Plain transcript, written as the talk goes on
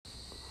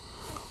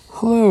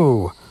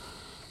Hello,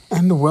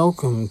 and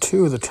welcome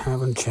to the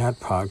Tavern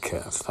Chat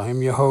Podcast. I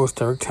am your host,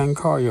 Eric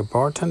Tenkar, your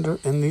bartender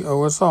in the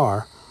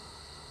OSR,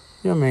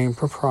 your main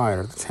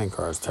proprietor of the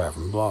Tenkar's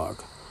Tavern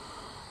blog.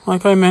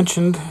 Like I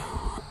mentioned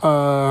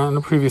in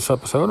the previous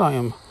episode, I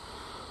am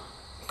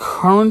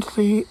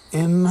currently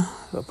in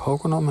the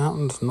Pocono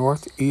Mountains,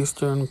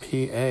 northeastern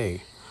PA.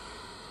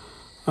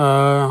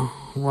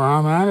 Where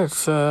I'm at,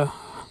 it's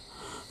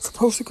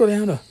supposed to go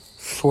down to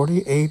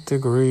 48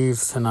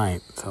 degrees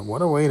tonight. So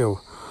what a way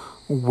to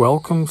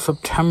welcome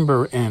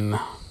September in.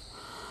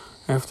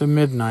 After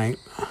midnight,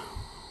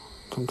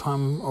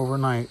 sometime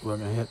overnight, we're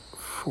going to hit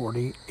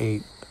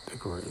 48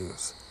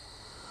 degrees.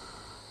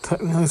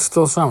 Technically, it's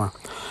still summer.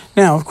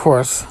 Now, of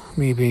course,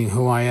 me being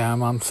who I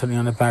am, I'm sitting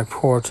on the back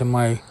porch in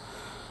my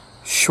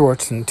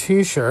shorts and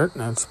t-shirt,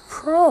 and it's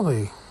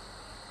probably,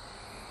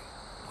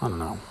 I don't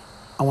know,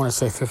 I want to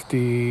say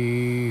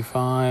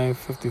 55,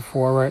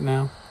 54 right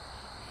now.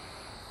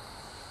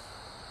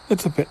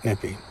 It's a bit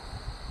nippy.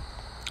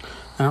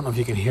 I don't know if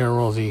you can hear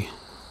all the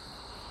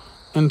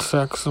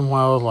insects and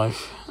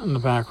wildlife in the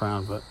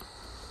background, but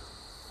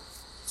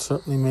it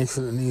certainly makes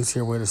it an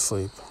easier way to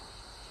sleep.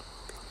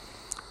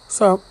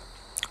 So,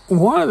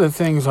 one of the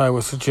things I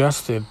was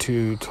suggested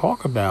to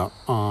talk about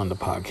on the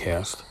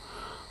podcast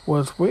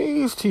was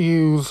ways to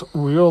use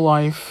real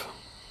life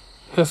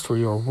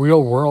history or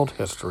real world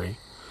history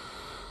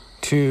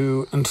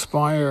to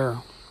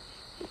inspire.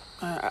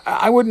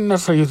 I wouldn't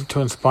necessarily use it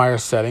to inspire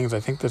settings. I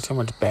think there's so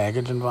much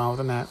baggage involved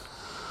in that.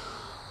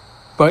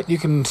 But you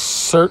can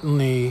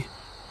certainly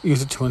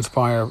use it to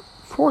inspire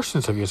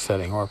portions of your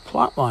setting or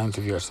plot lines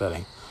of your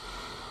setting.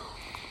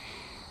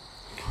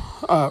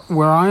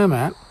 Where I am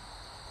at,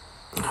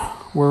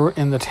 we're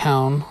in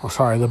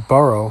the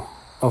borough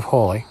of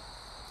Hawley.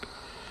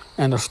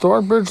 And the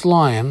Stourbridge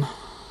Lion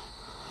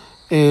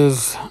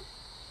it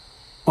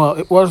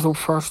was the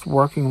first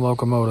working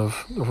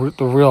locomotive,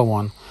 the real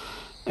one,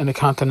 in the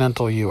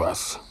continental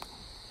U.S.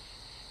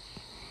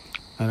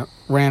 And it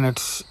ran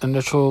its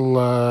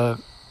initial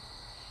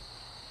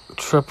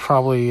trip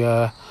probably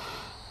out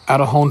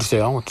of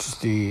Honesdale, which is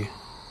the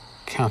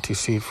county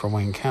seat for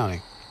Wayne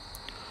County.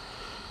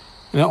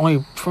 And it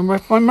only, from my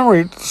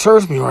memory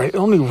serves me right, it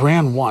only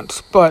ran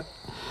once. But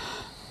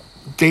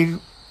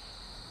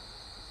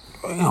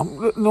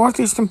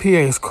northeastern PA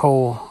is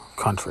coal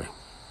country.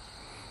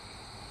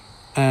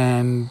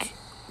 And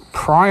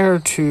prior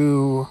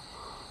to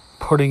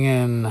putting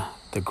in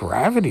the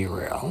gravity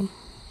rail,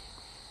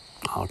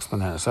 I'll explain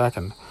that in a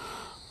second,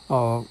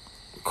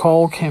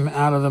 coal came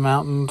out of the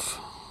mountains,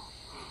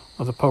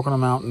 of the Pocono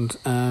Mountains,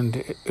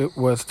 and it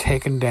was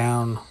taken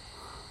down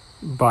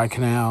by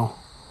canal.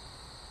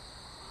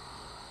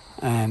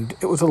 And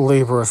it was a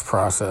laborious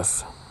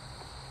process.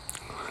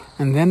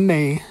 And then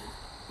they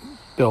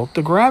built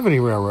the gravity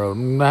railroad,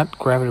 and that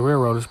gravity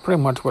railroad is pretty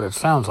much what it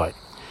sounds like.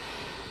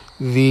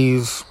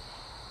 These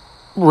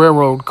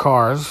railroad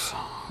cars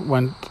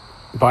went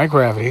by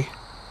gravity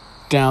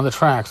down the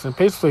tracks, and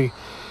basically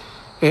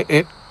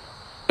it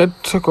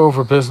took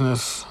over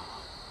business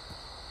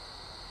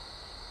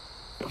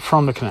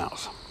from the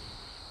canals.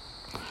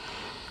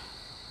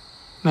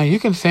 Now you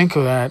can think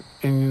of that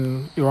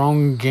in your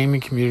own gaming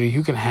community.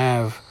 You can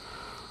have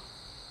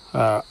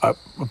a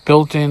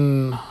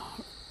built-in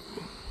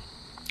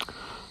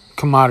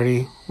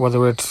commodity,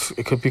 whether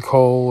it could be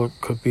coal, it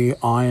could be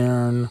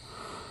iron,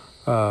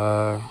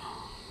 could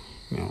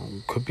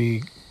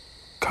be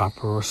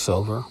copper or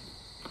silver.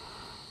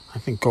 I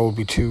think gold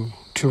would be too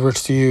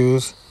rich to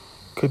use.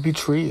 Could be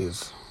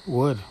trees,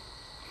 wood.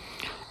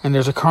 And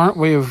there's a current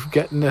way of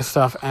getting this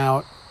stuff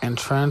out and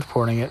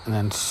transporting it, and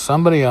then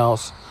somebody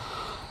else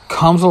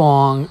comes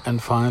along and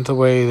finds a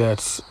way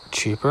that's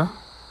cheaper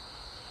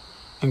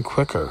and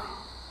quicker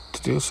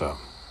to do so.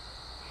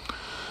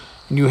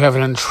 And you have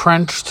an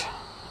entrenched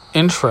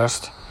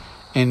interest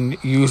in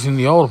using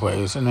the old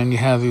ways, and then you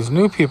have these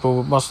new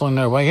people muscling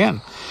their way in.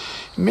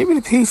 Maybe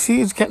the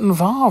PCs get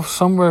involved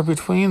somewhere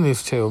between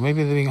these two.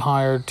 Maybe they're being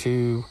hired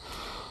to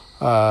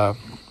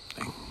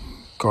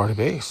guard a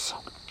base,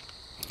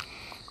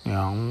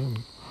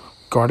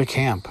 guard a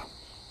camp.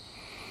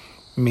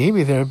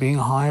 Maybe they're being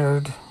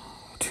hired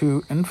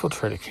to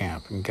infiltrate a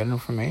camp and get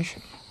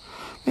information.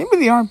 Maybe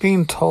they aren't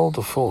being told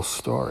the full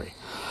story.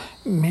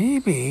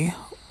 Maybe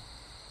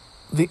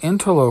the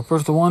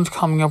interlopers, the ones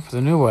coming up with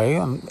a new way,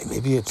 and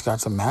maybe it's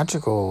got some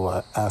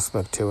magical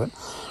aspect to it,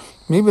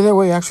 maybe their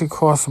way actually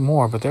costs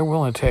more, but they're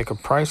willing to take a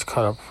price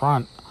cut up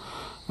front,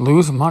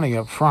 lose money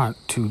up front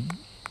to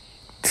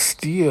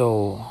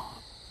steal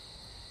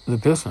the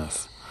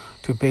business,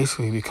 to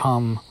basically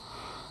become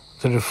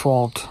the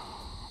default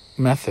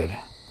method,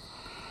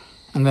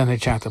 and then they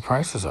jack the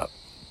prices up.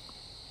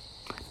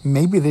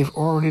 Maybe they've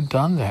already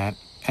done that,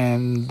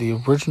 and the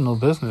original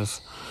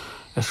business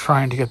is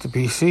trying to get the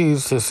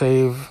PCs to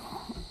save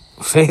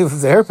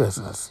their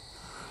business.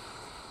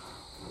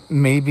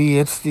 Maybe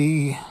it's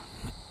the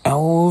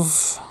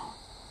elves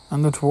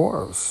and the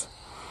dwarves,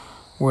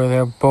 where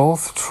they're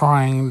both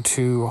trying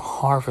to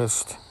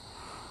harvest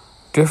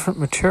different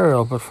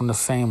material but from the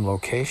same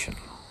location.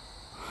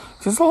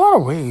 There's a lot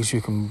of ways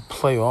you can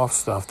play off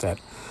stuff that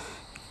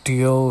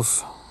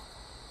deals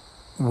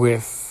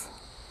with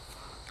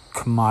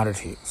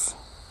commodities.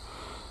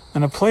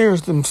 And the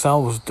players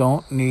themselves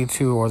don't need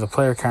to, or the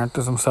player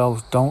characters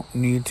themselves don't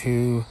need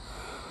to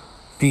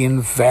be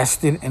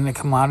invested in the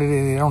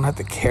commodity. They don't have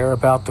to care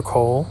about the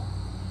coal.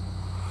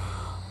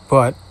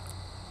 But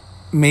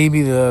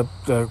maybe the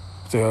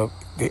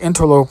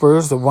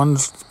interlopers, the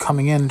ones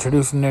coming in,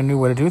 introducing their new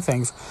way to do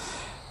things,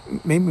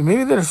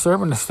 maybe they're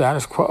disturbing the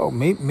status quo.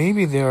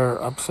 Maybe they're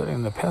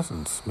upsetting the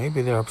peasants.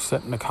 Maybe they're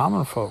upsetting the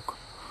common folk.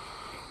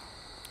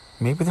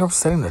 Maybe they're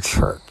upsetting the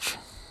church.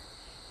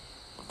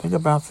 Think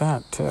about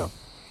that, too.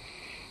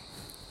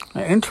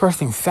 An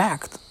interesting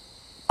fact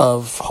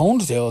of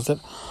Honesdale is that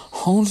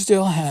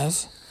Honesdale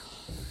has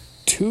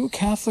 2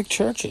 Catholic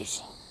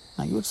churches.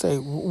 Now, you would say,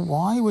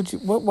 why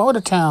would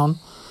a town,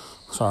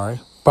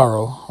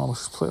 borough, all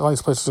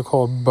these places are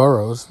called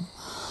boroughs,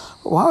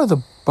 but why would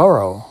the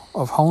borough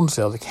of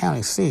Honesdale, the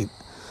county seat,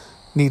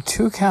 need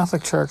 2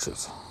 Catholic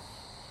churches?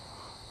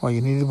 Well, you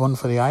needed one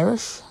for the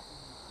Irish,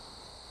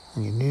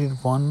 and you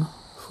needed one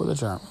for the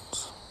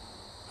Germans.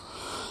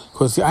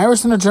 Because the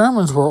Irish and the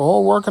Germans were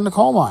all working the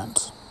coal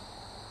mines.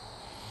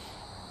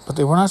 But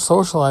they were not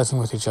socializing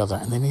with each other,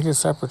 and they needed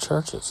separate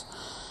churches.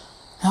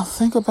 Now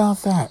think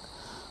about that.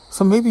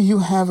 So maybe you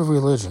have a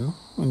religion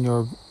in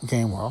your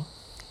game world,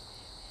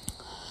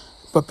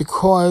 but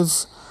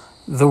because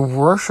the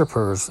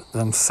worshippers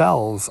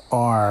themselves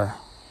are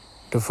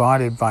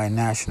divided by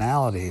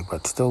nationality,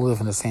 but still live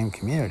in the same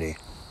community,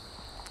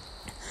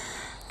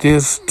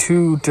 there's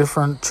 2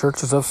 different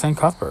churches of St.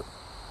 Cuthbert.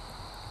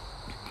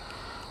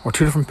 Or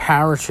 2 different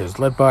parishes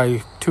led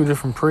by 2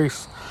 different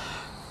priests.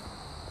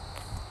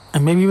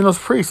 And maybe even those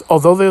priests,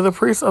 although they're the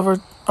priests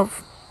of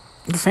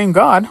the same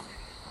God,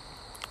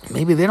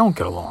 maybe they don't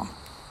get along.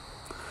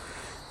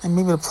 And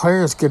maybe the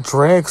players get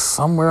dragged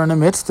somewhere in the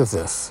midst of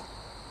this.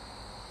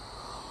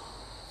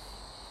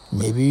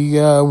 Maybe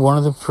one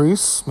of the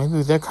priests,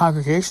 maybe their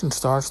congregation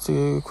starts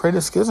to create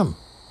a schism,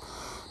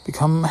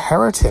 become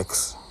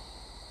heretics.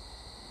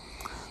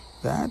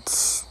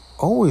 That's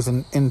always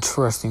an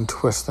interesting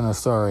twist in a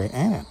story,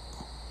 ain't it?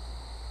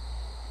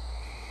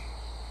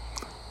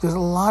 There's a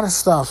lot of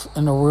stuff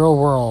in the real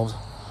world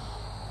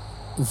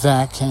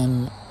that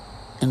can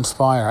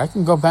inspire. I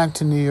can go back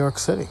to New York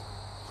City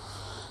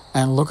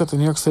and look at the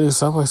New York City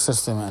subway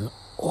system and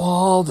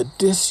all the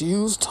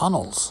disused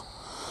tunnels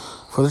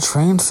for the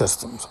train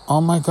systems.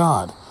 Oh my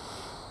God.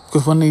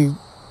 Because when the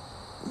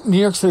New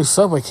York City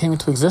subway came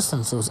into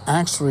existence, it was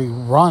actually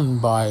run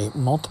by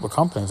multiple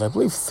companies. I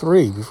believe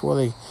 3 before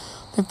I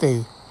think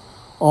they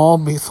all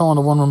fell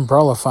under one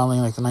umbrella finally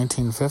in like the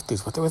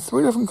 1950s. But there were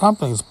 3 different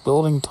companies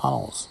building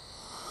tunnels,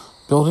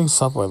 building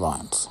subway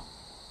lines.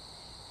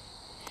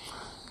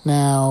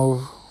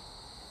 Now,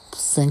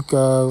 think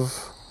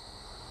of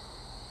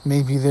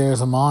maybe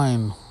there's a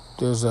mine,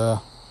 there's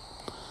a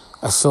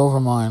silver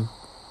mine,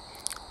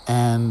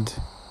 and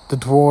the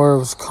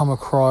dwarves come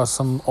across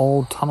some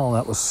old tunnel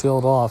that was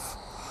sealed off,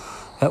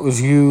 that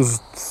was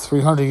used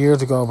 300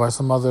 years ago by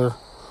some other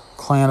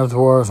clan of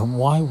dwarves. And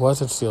why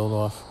was it sealed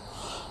off?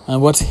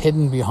 And what's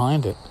hidden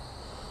behind it?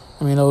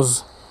 I mean,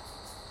 those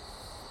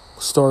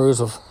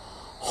stories of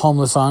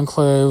homeless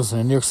enclaves in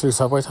the New York City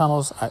subway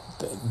tunnels,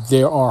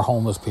 there are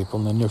homeless people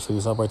in the New York City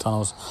subway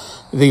tunnels,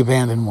 the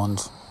abandoned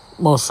ones,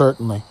 most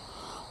certainly.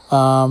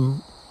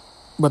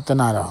 But they're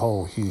not a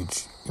whole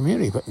huge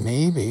community. But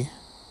maybe,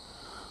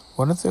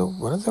 what if there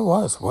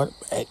was?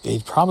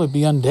 They'd probably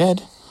be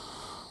undead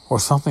or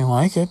something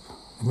like it.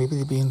 Maybe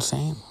they'd be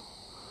insane.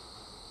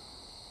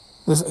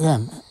 This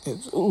again,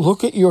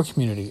 look at your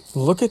community.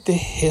 Look at the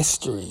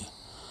history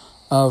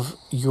of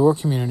your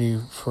community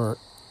for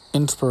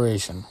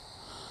inspiration.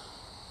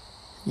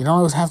 You don't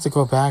always have to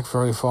go back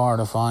very far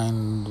to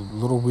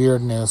find little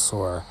weirdness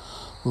or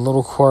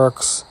little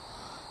quirks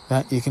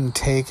that you can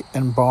take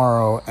and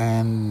borrow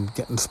and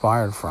get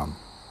inspired from.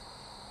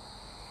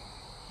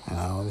 You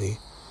know,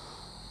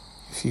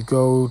 if you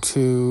go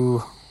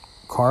to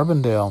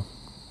Carbondale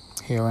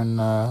here in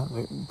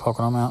the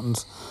Pocono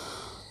Mountains,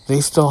 they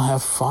still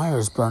have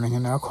fires burning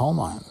in their coal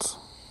mines.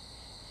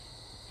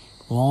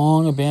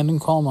 Long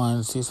abandoned coal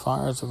mines, these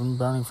fires have been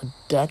burning for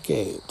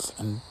decades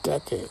and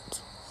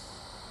decades.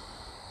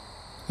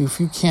 If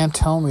you can't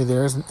tell me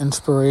there's an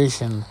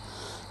inspiration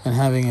in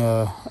having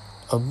a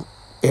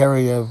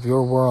area of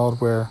your world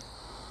where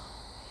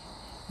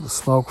the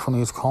smoke from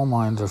these coal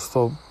mines are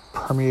still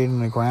permeating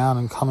the ground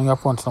and coming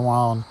up once in a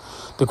while, and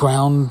the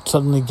ground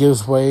suddenly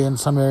gives way in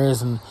some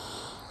areas, and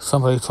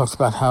somebody talks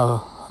about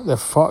how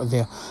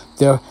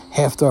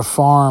half their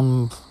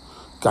farm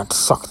got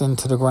sucked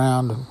into the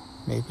ground.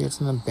 Maybe it's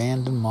an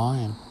abandoned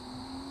mine.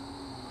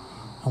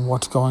 And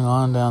what's going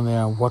on down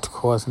there? What's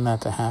causing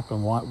that to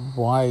happen?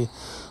 Why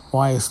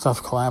is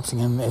stuff collapsing?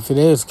 And if it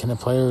is, can the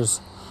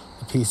players,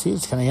 the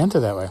PCs, can they enter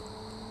that way?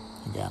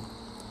 Again,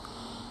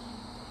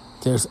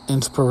 there's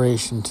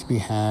inspiration to be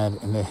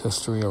had in the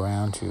history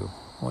around you.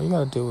 All you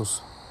got to do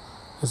is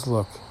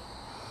look.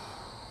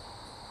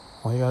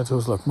 All you got to do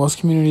is look. Most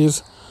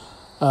communities,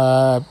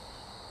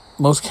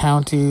 Most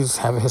counties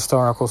have a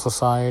historical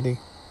society.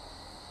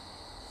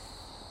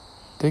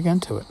 Dig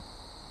into it.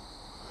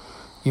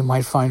 You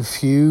might find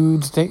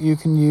feuds that you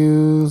can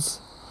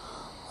use.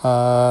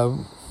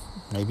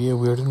 Maybe a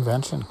weird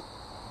invention.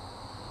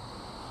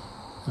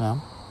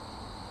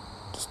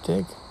 Just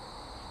dig.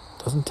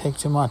 Doesn't take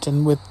too much.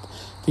 And with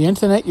the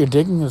internet, your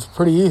digging is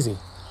pretty easy.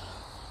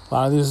 A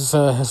lot of these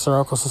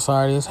historical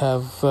societies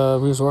have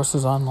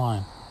resources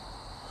online.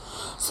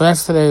 So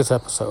that's today's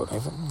episode.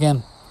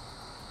 Again,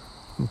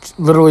 I'm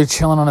literally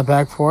chilling on the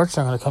back porch.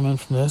 I'm going to come in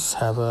from this,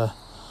 have a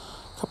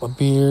couple of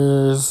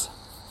beers,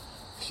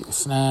 a few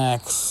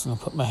snacks, and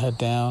put my head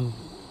down.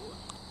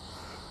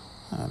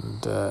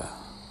 And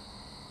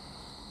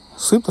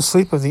sleep the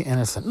sleep of the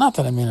innocent. Not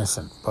that I'm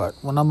innocent, but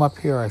when I'm up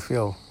here, I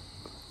feel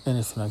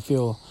innocent. I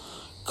feel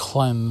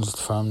cleansed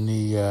from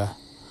the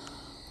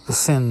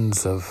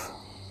sins of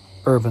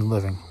urban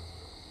living.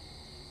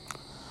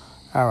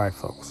 All right,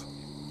 folks.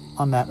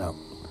 On that note,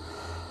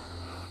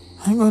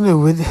 I'm going to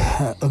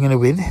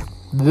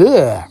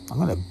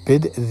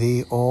bid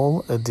thee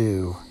all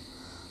adieu.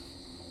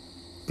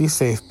 Be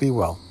safe, be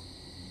well.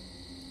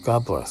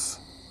 God bless.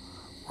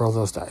 Roll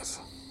those dice.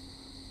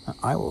 And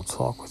I will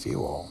talk with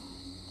you all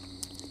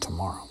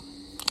tomorrow.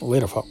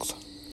 Later, folks.